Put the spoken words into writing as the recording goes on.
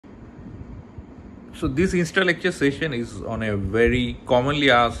So this Insta lecture session is on a very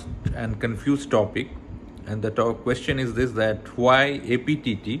commonly asked and confused topic, and the question is this: that why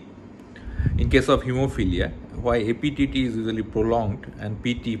APTT in case of hemophilia, why APTT is usually prolonged and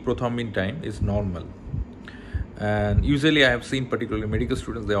PT prothrombin time is normal. And usually I have seen, particularly medical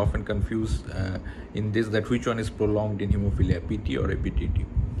students, they often confuse in this, that which one is prolonged in hemophilia, PT or APTT.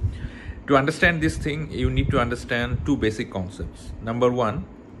 To understand this thing, you need to understand two basic concepts. Number one,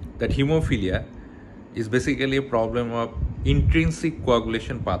 that hemophilia is basically a problem of intrinsic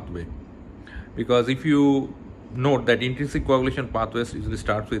coagulation pathway, because if you note that intrinsic coagulation pathways usually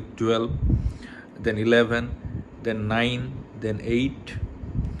starts with 12, then 11, then 9, then 8,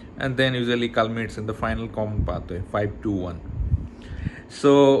 and then usually culminates in the final common pathway 5, 2, 1.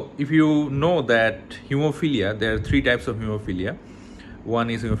 So if you know that hemophilia, there are three types of hemophilia. One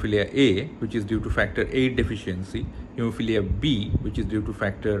is hemophilia A, which is due to factor 8 deficiency, hemophilia B, which is due to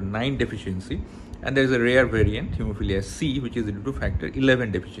factor 9 deficiency, and there is a rare variant, hemophilia C, which is due to factor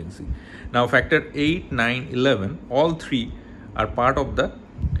 11 deficiency. Now factor 8, 9, 11, all three are part of the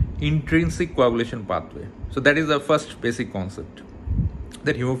intrinsic coagulation pathway. So that is the first basic concept,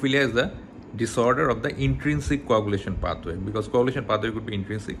 that hemophilia is the disorder of the intrinsic coagulation pathway, because coagulation pathway could be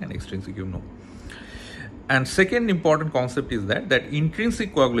intrinsic and extrinsic, you know. And second important concept is that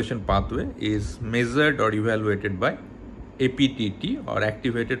intrinsic coagulation pathway is measured or evaluated by APTT, or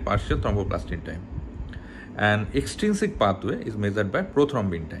activated partial thromboplastin time, and extrinsic pathway is measured by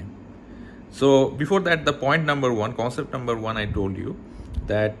prothrombin time. So before that, the point number one, concept number one, I told you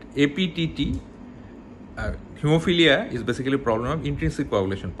that APTT, hemophilia is basically a problem of intrinsic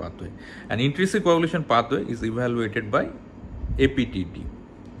coagulation pathway, and intrinsic coagulation pathway is evaluated by APTT.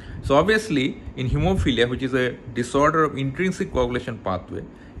 So obviously in hemophilia, which is a disorder of intrinsic coagulation pathway,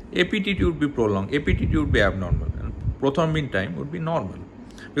 APTT would be prolonged, APTT would be abnormal, and prothrombin time would be normal,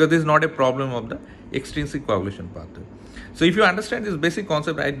 because this is not a problem of the extrinsic coagulation pathway. So if you understand this basic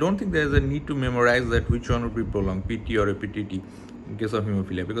concept, I don't think there is a need to memorize that which one would be prolonged, PT or APTT in case of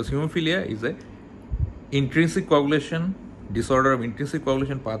hemophilia, because hemophilia is a intrinsic coagulation, disorder of intrinsic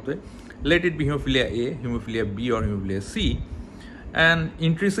coagulation pathway. Let it be hemophilia A, hemophilia B, or hemophilia C, and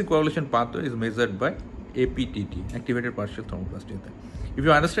intrinsic coagulation pathway is measured by APTT, activated partial thromboplastin. If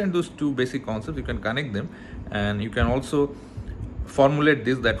you understand those two basic concepts, you can connect them, and you can also formulate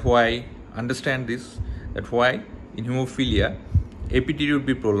this, that why, understand this, that why in hemophilia APTT would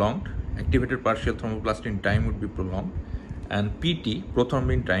be prolonged, activated partial thromboplastin time would be prolonged, and PT,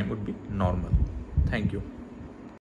 prothrombin time, would be normal. Thank you.